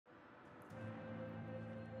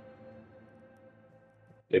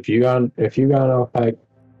if you got a pack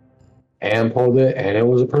and pulled it and it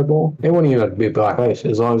was a purple, it wouldn't even be black ice.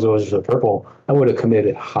 As long as it was just a purple, I would have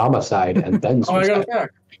committed homicide and then Oh, I got suicide. a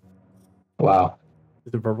pack. Wow.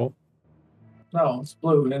 Is it purple? No, it's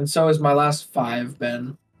blue, and so is my last 5,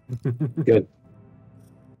 Ben. Good.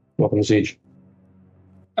 Welcome to Siege.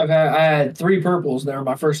 I had 3 purples. They were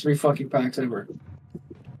my first 3 fucking packs ever.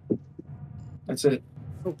 That's it.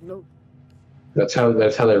 Oh no! That's how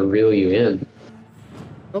they reel you in.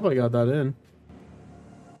 Hope I got that in.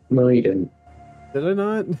 No, you didn't. Did I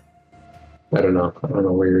not? I don't know. I don't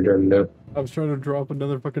know where you're trying to do. I was trying to drop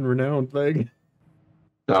another fucking renown thing.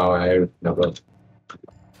 No, I no but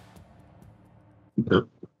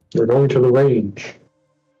we're going to the range.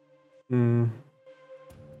 Hmm.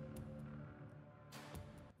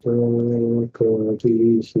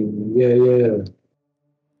 Yeah.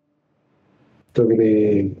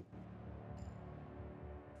 Totally.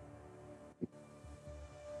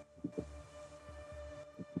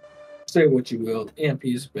 Say what you will.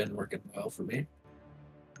 AMP's been working well for me.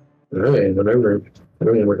 Alright, whatever. I've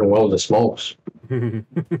been working well with the smokes.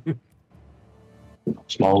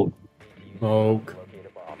 Smoke. Smoke.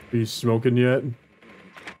 Are you smoking yet?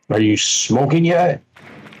 Are you smoking yet?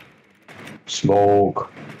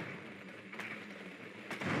 Smoke.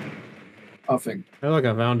 Puffing. Hey, look,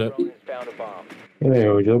 I found it. Hey,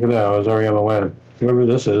 would you look at that? I was already on my way. Whoever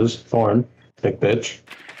this is, Thorn. Thick bitch.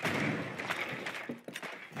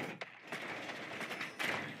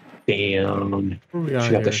 Damn. What do we got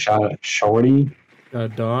She got here? the shot at Shorty.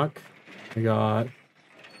 Got Doc. I got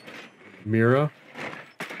Mira.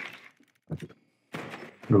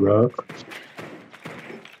 Rook.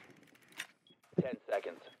 10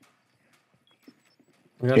 seconds.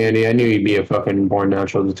 I got Andy, I knew you'd be a fucking born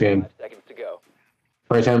natural this game. 5 seconds to go.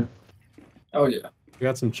 Right, Tim? Oh, yeah. I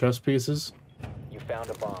got some chess pieces. You found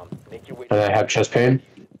a bomb. Make your way And I have chest pain.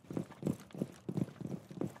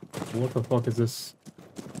 What the fuck is this?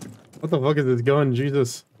 What the fuck is this gun?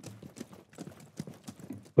 Jesus.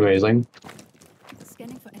 Amazing.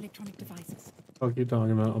 Scanning for electronic devices. What are you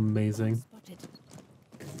talking about? Amazing. Spotted.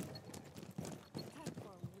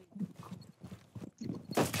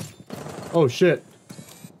 Oh shit.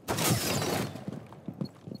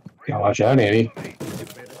 Yeah, watch out, Andy.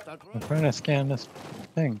 I'm trying to scan this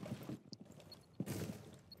thing.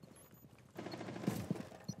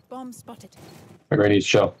 Bomb spotted. Everybody needs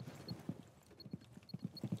to chill.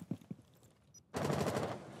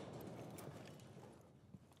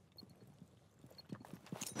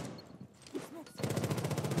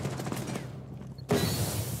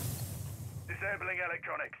 Disabling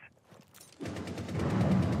electronics.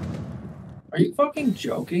 Are you fucking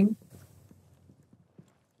joking?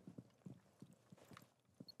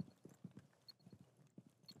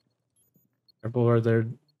 Careful right there.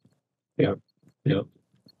 Yep.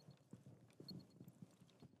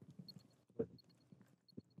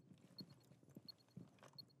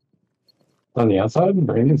 On the outside or on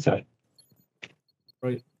the inside?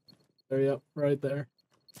 Right there, yep, right there.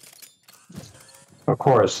 Of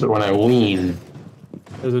course, when I lean.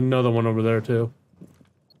 There's another one over there too.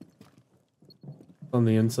 On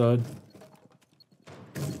the inside.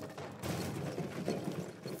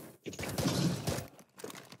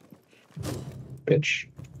 Bitch.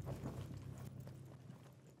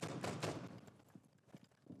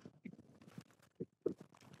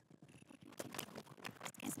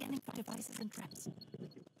 Scanning for devices and traps.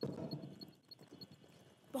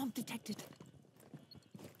 Bomb detected.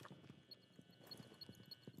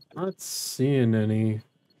 Not seeing any.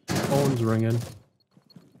 Phone's ringing.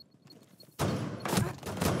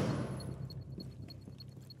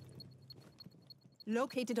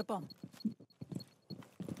 Located a bomb.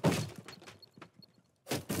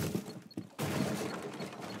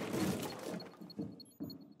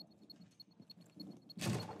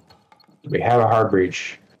 We have a hard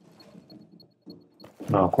breach.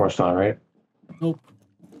 No, of course not, right? Nope.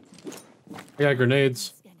 I got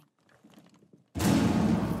grenades. Scanning.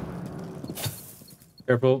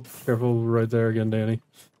 Careful, careful right there again, Danny.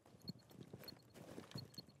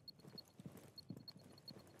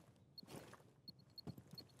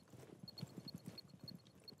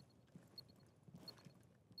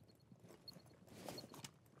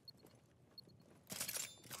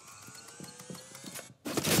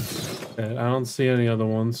 Okay, I don't see any other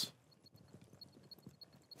ones.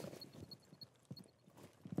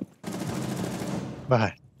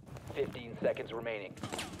 Bye. 15 seconds remaining.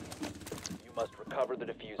 You must recover the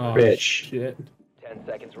diffuser. Oh, Bitch. shit. 10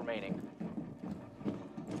 seconds remaining.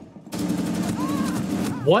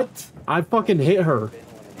 What? I fucking hit her.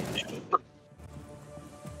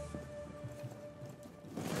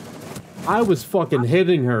 I was fucking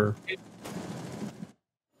hitting her.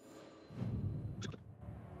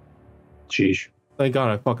 Sheesh. Thank God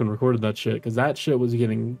I fucking recorded that shit, because that shit was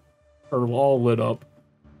getting her all lit up.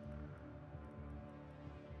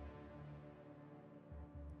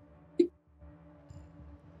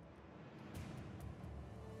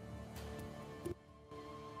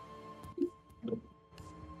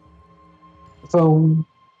 Phone.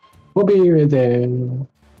 We'll be right there.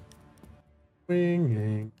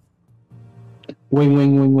 Wing. Wing,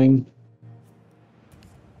 wing, wing, wing.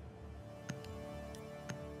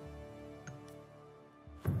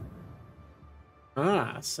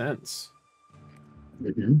 Ah, sense.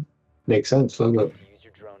 Mm-hmm. Makes sense, doesn't it? Use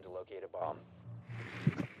your drone to locate a bomb.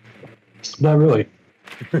 Not really.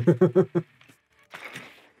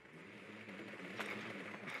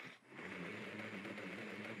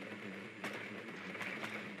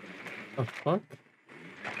 The fuck?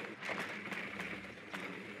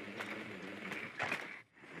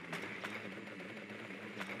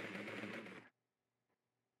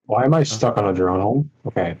 Why am I stuck on a drone hole?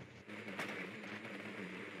 Okay.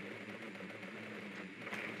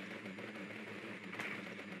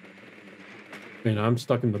 I mean, I'm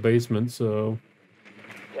stuck in the basement, so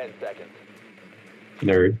 10 seconds.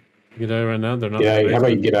 Nerd. get out right now. They're not. Yeah, in the how about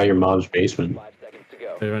you basement. get out of your mom's basement? 5 seconds to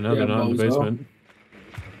go. Hey, right now Yeah, they're not in the bozo. basement.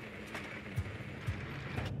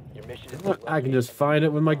 Your mission is to I can just find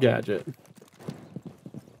it with my gadget.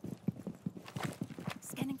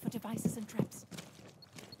 Scanning for devices and traps.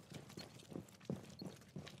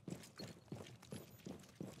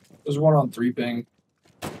 There's one on 3 ping.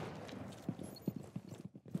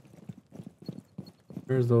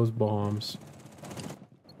 Where's those bombs?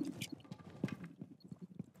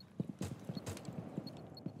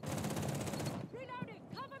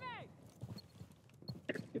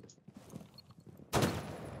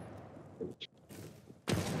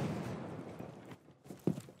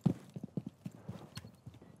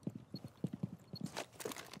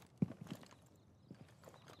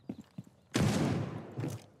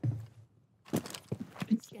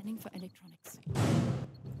 Scanning for electronics.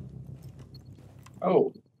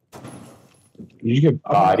 Oh, Did you get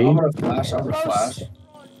body? I'm gonna flash. I'm gonna flash.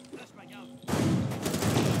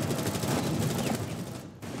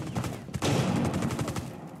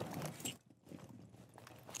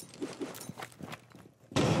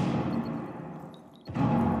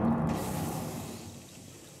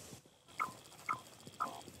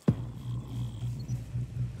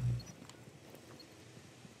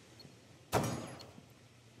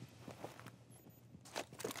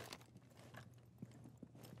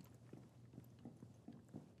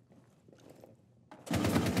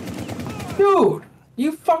 Dude,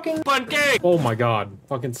 you fucking. Oh my god!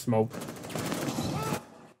 Fucking smoke.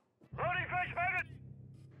 Loading flashbang.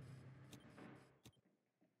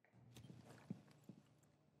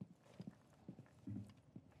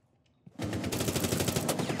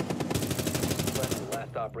 friendly,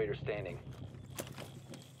 last operator standing.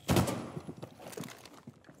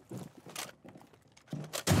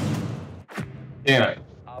 Yeah.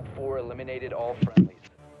 Op 4 eliminated all friendlies.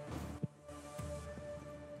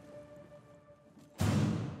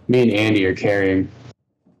 Me and Andy are carrying.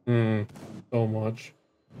 So much.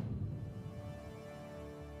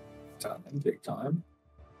 Big time.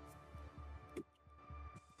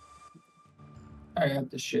 I have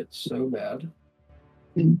the shit so bad.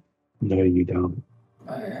 No, you don't.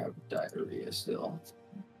 I have diarrhea still.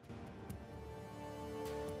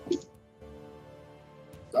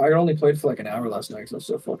 I only played for like an hour last night because I was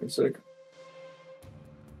so fucking sick.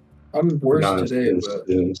 I'm worse No, today, it's but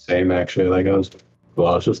the same actually. Like I was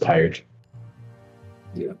just tired.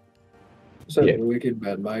 just had Yeah. a wicked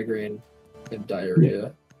bad migraine and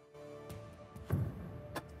diarrhea.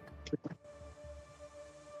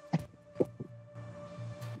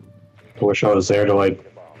 I wish I was there to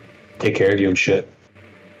like take care of you and shit.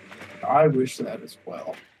 I wish that as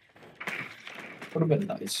well. Would have been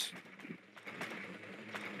nice.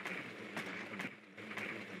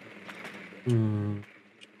 Hmm.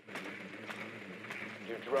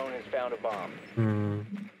 Your drone has found a bomb.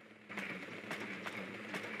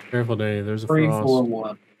 Careful, Dave. There's a 3, frost. 4,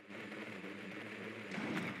 1.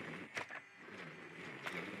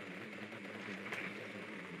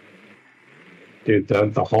 Dude,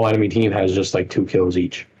 the whole enemy team has just like 2 kills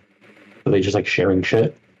each. So they just like sharing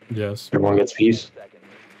shit. Yes. Everyone gets peace. 10 seconds.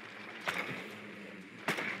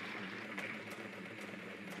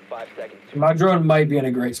 5 seconds. My drone might be in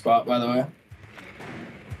a great spot, by the way.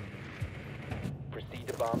 Proceed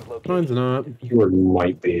to bombs located. Mine's not. Or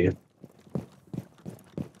might be.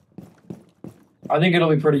 I think it'll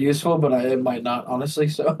be pretty useful, but it might not, honestly.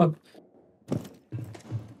 So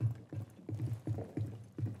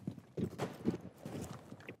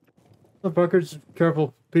Motherfuckers,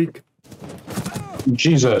 careful, peek.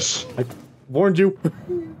 Jesus. I warned you.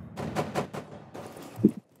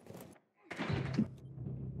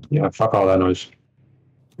 Yeah, fuck all that noise.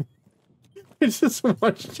 I just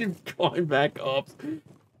watched you going back up.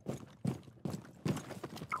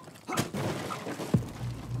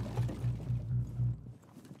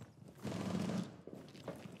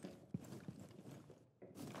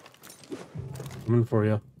 Coming for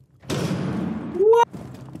you. What?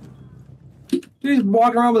 He's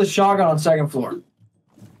walking around with a shotgun on second floor.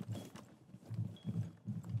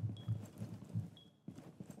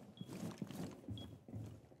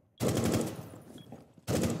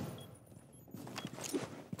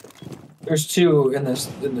 There's two in this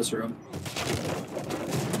room.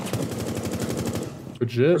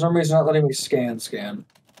 Good shit. For some reason, not letting me scan.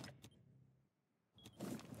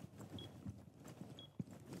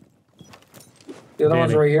 The other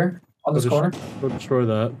one's Danny. right here on this corner. Go destroy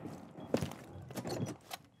that.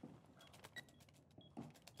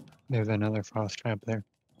 There's another frost trap there.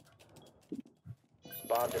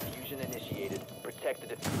 Bomb diffusion initiated. Protect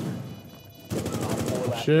the diffuser. Op 4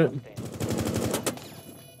 last Shit. stop standing.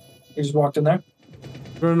 He just walked in there.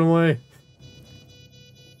 Run away.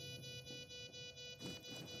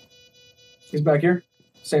 He's back here.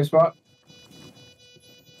 Same spot.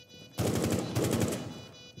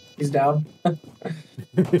 He's down.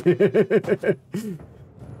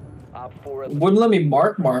 Op 4 Wouldn't let me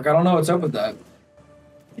mark. I don't know what's up with that.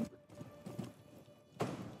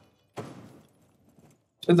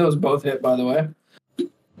 Those both hit, by the way.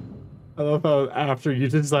 I love how after you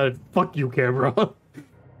decided, fuck you, camera.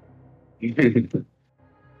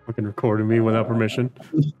 Fucking recording me without permission.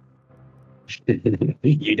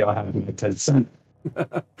 You don't have my consent.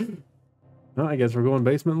 No, I guess we're going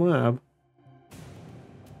basement lab.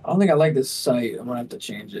 I don't think I like this site. I'm gonna have to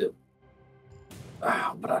change it.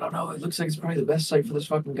 But I don't know. It looks like it's probably the best site for this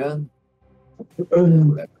fucking gun.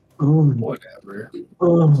 Whatever.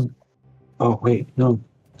 Oh, wait, no.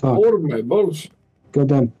 Fuck. Order my boats.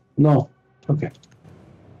 Goddamn. No. Okay.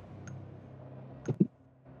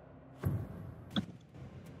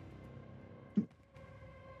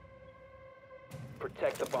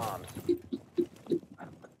 Protect the bombs.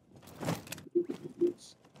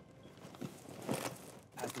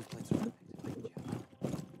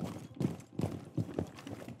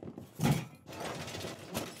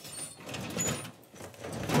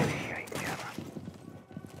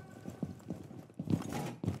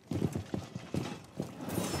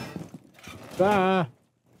 Ah.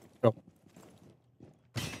 Go.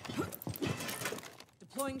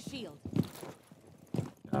 Deploying shield.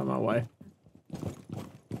 Out of my way.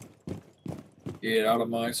 Get out of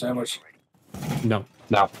my sandwich. No.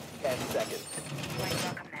 No. 10 seconds.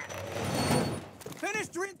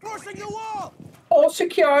 Finished reinforcing the wall! All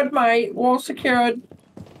secured, mate. Wall secured.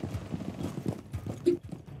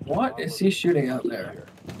 What is he shooting out there?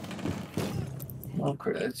 Oh,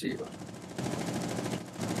 crap, that's you.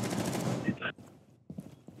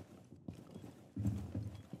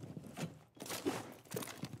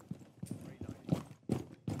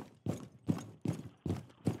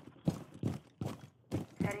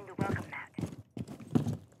 Setting the welcome mat.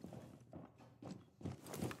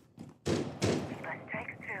 Reaper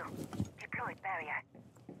strikes through. Deployed barrier.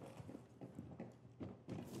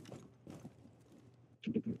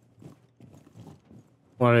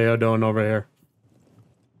 What are you doing over here?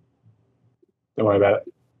 Don't worry about it.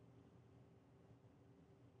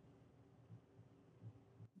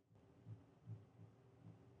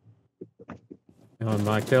 On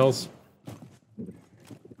my kills.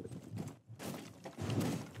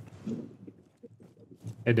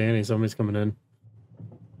 Hey Danny, somebody's coming in.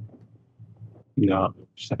 No.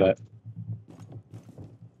 Just a bit.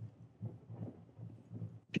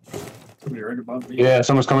 Somebody right above me. Yeah,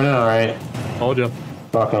 someone's coming in, alright. Told you.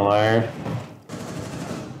 Fucking liar.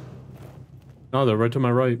 No, they're right to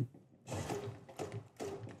my right.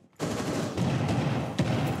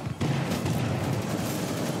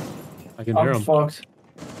 I can hear I'm them. fucked.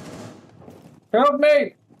 Help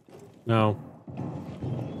me! No.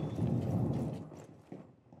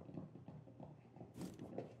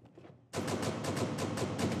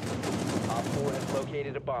 Op 4 has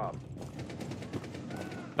located a bomb.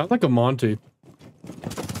 Sounds like a Monty.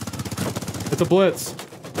 It's a blitz.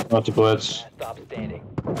 Not to blitz. Last stop standing.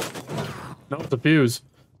 No, it's a fuse.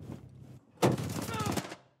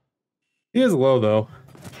 He is low though.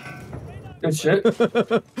 Good shit.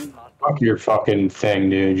 Fuck your fucking thing,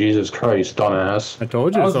 dude. Jesus Christ, dumbass. I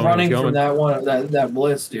told you I was someone running coming. from that one, that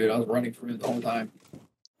blitz, dude. I was running from it the whole time.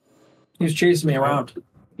 He was chasing me around.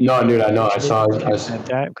 No, dude, I know. I saw. I said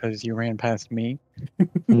that because you ran past me.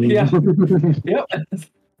 Yeah. Yep.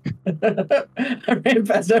 I ran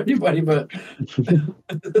past everybody, but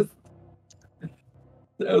that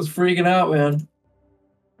was freaking out, man.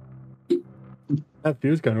 That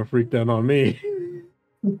fuse kind of freaked out on me.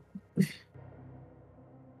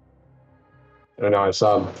 I know. I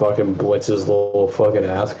saw fucking Blitz's little fucking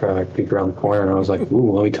ass crack peek around the corner, and I was like,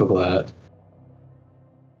 "Ooh, let me tickle that."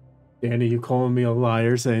 Danny, you calling me a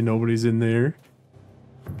liar saying nobody's in there?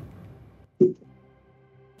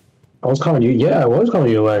 I was calling you. Yeah, I was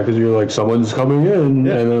calling you a liar because you were like, "Someone's coming in,"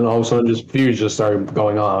 Yeah. and then all of a sudden, just fuse just started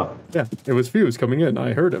going off. Yeah, it was Fuse coming in.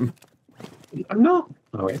 I heard him. No.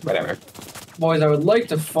 Oh wait, whatever. Boys, I would like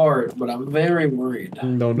to fart, but I'm very worried.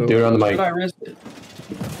 Don't know. Do it on the mic. Should I risk it?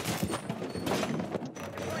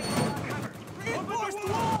 Reinforce the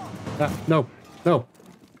wall! No, no.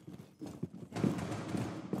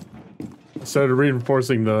 I started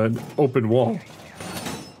reinforcing the open wall.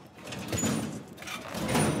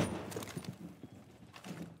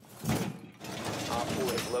 Op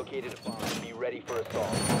 4 has located a bomb. Be ready for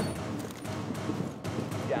assault.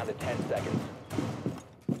 Down to 10 seconds.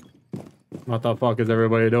 What the fuck is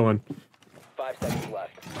everybody doing? 5 seconds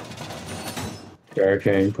left.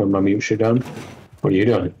 Barricading, putting my mute shit down. What are you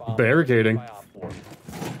doing? Bomb Barricading. by Op 4.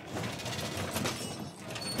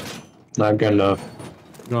 Not good enough.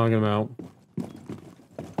 Knocking him out.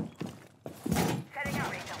 Setting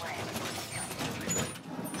out razor wire.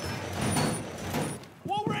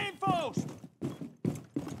 Wall reinforced!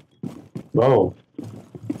 Whoa.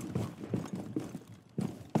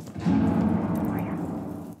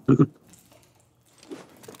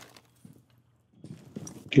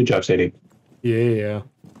 Good job, Sadie. Yeah.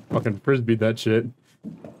 Fucking frisbee that shit.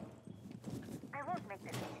 I won't make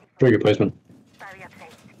this easy for Very good placement. Barrier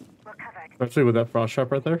placed. We're covered. Especially with that frost trap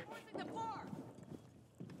right there.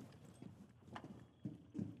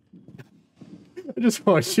 I just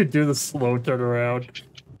watched you do the slow turnaround.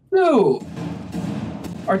 No!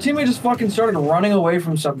 Our teammate just fucking started running away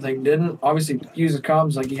from something, didn't obviously use his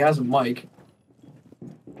comms like he has a mic.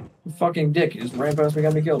 Fucking dick, he just ran past me,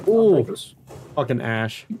 got me killed. Ooh. On purpose. Fucking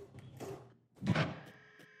Ash.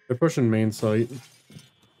 They're pushing main site.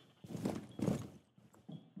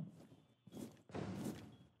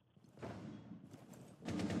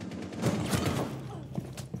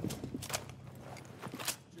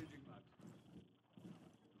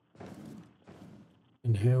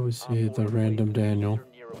 And here we see the random Daniel.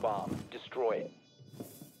 Near a bomb. Destroy it.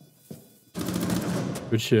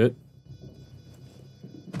 Good shit.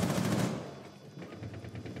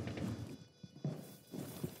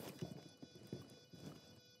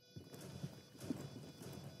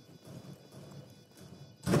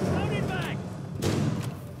 Loading back!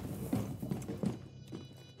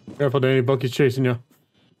 Careful, Danny. Bucky's chasing you.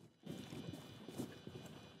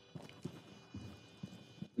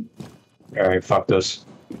 Alright, fuck this.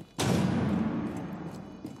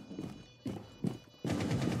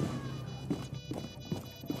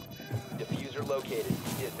 Diffuser located.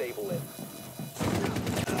 Disable it.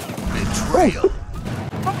 Betrayal!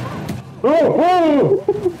 Oh!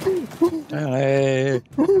 Hey,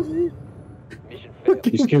 Mission failed.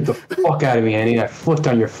 You scared the fuck out of me, Annie. I flipped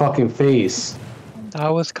on your fucking face. I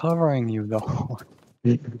was covering you though.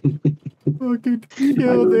 Fucking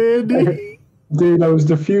killed Andy. Dude, I was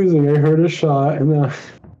diffusing. I heard a shot, and then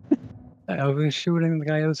I was shooting the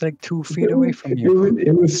guy that was like 2 feet away from you.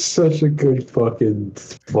 It was such a good fucking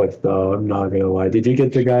flick, though. I'm not gonna lie. Did you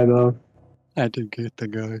get the guy though? I did get the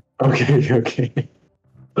guy. Okay, okay.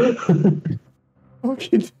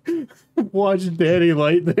 Fucking watch Danny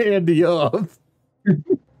light the Andy up.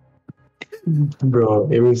 Bro,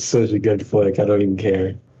 it was such a good flick. I don't even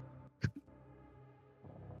care.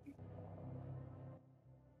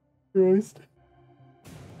 Christ.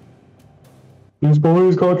 These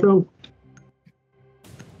boys caught you.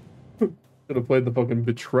 Could have played the fucking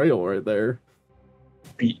betrayal right there.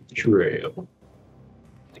 Betrayal.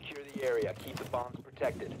 Secure the area. Keep the bombs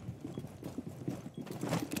protected.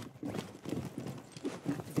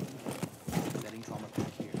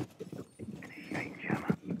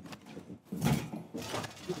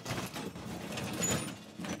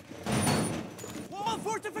 Wall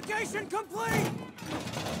fortification complete!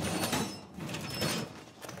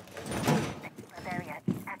 Barrier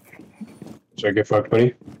activated. Should I get fucked,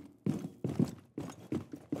 buddy?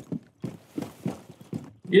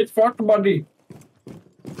 Get fucked, buddy.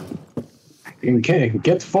 Okay,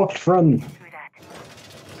 get fucked, friend. Through that.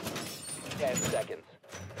 10 seconds.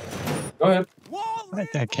 Go ahead. Wall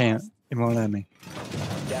I can't. It won't let me.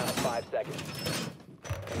 Down to 5 seconds.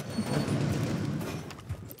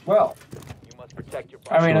 Well, You must protect Protect your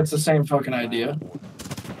I mean, it's the same fucking idea.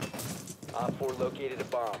 Op 4 located a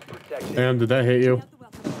bomb. Protect it. Damn, did that hit you? Out the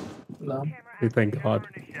welcome. No. Hey, thank God.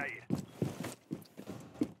 Initiated.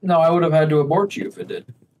 No, I would have had to abort you if it did.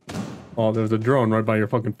 Oh, there's a drone right by your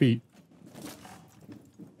fucking feet.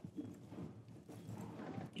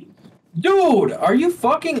 Dude, are you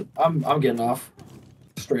fucking... I'm getting off.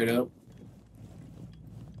 Straight up.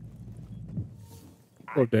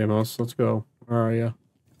 Oh, Damos, let's go. Where are you?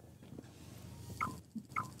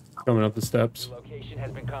 Coming up the steps. Your location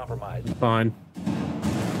has been compromised. Fine.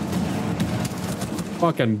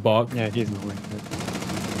 Fucking buck. Yeah, he's moving.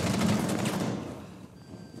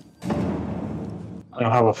 I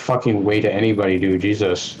don't have a fucking way to anybody, dude.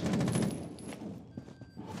 Jesus.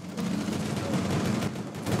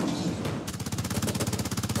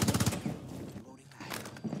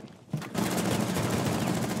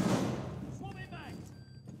 Swarming back.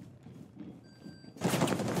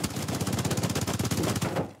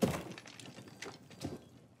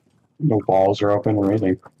 No balls are open or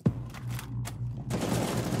anything.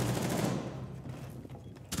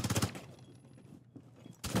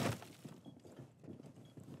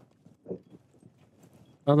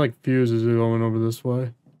 I like fuses are going over this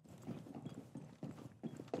way.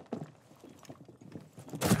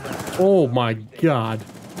 Oh my God.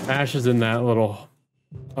 Ash is in that little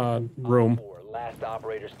room. Op 4, last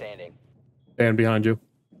operator standing. Dan behind you.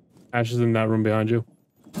 Ash is in that room behind you.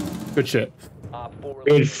 Good shit. Op 4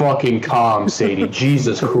 Good fucking calm, Sadie.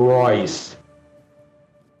 Jesus Christ.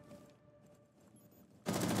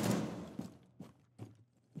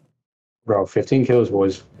 Bro, 15 kills,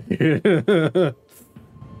 boys.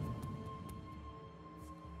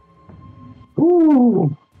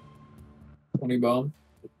 Ooh. 20 bomb.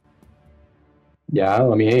 Yeah,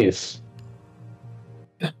 let me ace.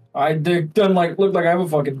 I doesn't like look like I have a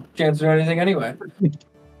fucking chance to do anything anyway.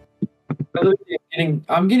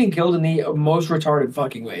 I'm getting killed in the most retarded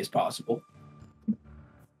fucking ways possible.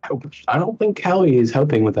 I don't think Kelly is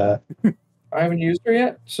helping with that. I haven't used her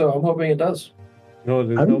yet, so I'm hoping it does. No,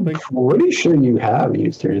 it is I'm helping. pretty sure you have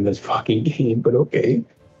used her in this fucking game, but okay.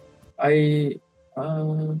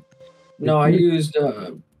 No, I used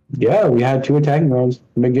Yeah, we had 2 attacking rounds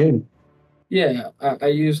in the game. yeah, I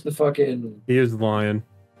used the fucking He is lying.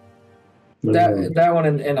 that one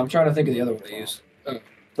and I'm trying to think of the other one I used.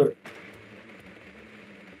 Third.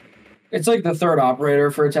 It's like the third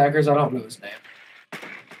operator for attackers. I don't know his name.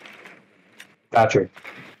 Gotcha.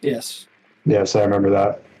 Yes. Yes, I remember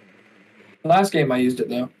that. Last game I used it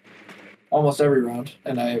though. Almost every round.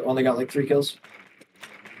 And I only got like 3 kills.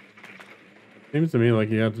 Seems to me like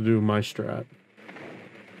you have to do my strat.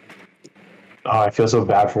 Oh, I feel so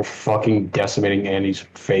bad for fucking decimating Andy's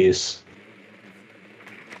face.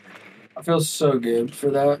 I feel so good for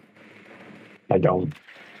that. I don't.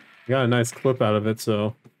 You got a nice clip out of it,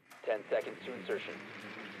 so 10 seconds to insertion.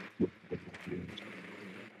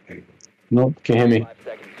 Nope, can't hear me. 5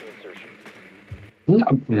 seconds to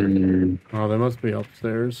insertion. oh, they must be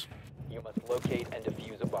upstairs. You must locate and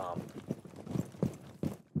defuse a bomb.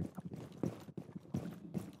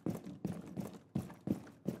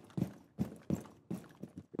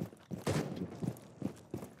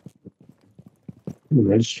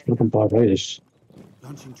 I just fucking bought ice.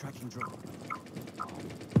 Launching tracking drone.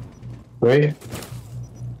 Right?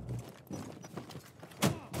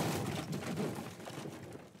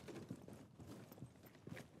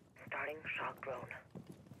 Starting shock drone.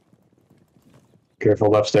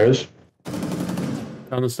 Careful upstairs.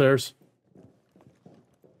 Down the stairs.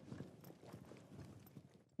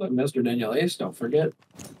 Look, Mr. Daniel Ace, don't forget.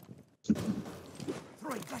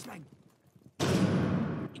 Throwing flashbang.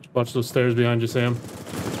 Watch those stairs behind you, Sam.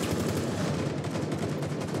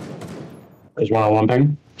 There's one on one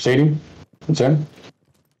ping. Sadie. That's him.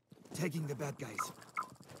 Taking the bad guys.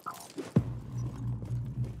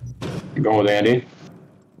 You're going with Andy.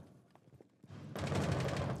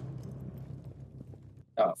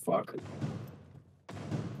 Oh fuck.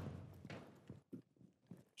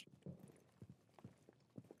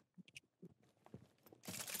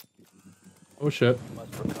 Oh shit. You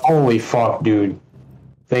must recover. Holy fuck, dude.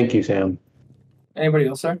 Thank you, Sam. Anybody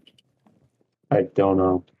else there? I don't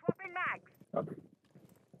know. Swapping mags. Okay.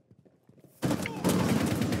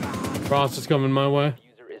 Frost is coming my way.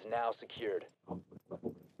 User is now secured.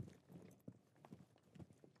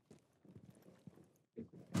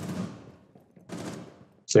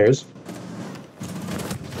 Stairs.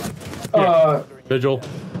 Vigil.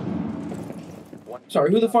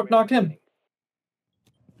 Sorry, who the fuck knocked him?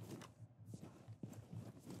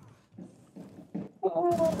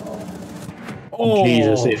 Oh,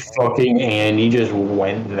 Jesus, it fucking Andy just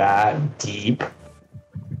went that deep.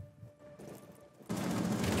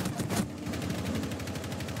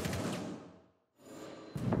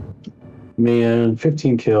 Man,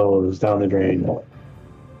 15 kills down the drain.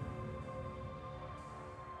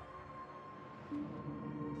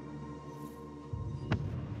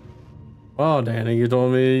 Well, Danny, you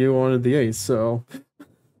told me you wanted the ace, so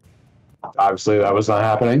Obviously, that was not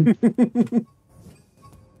happening.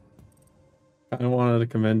 I wanted to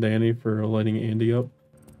commend Danny for lighting Andy up.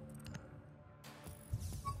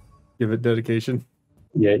 Give it dedication.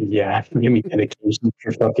 Yeah. Give me dedication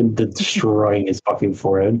for fucking destroying his fucking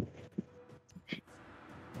forehead.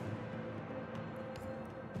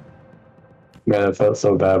 Man, it felt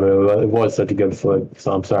so bad, but it was such a good flick.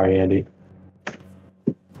 So I'm sorry, Andy.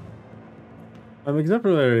 I'm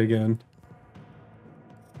exemplary again.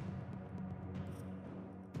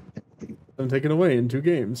 I'm taken away in 2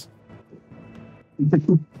 games.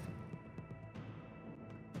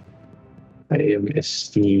 I am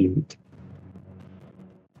esteemed.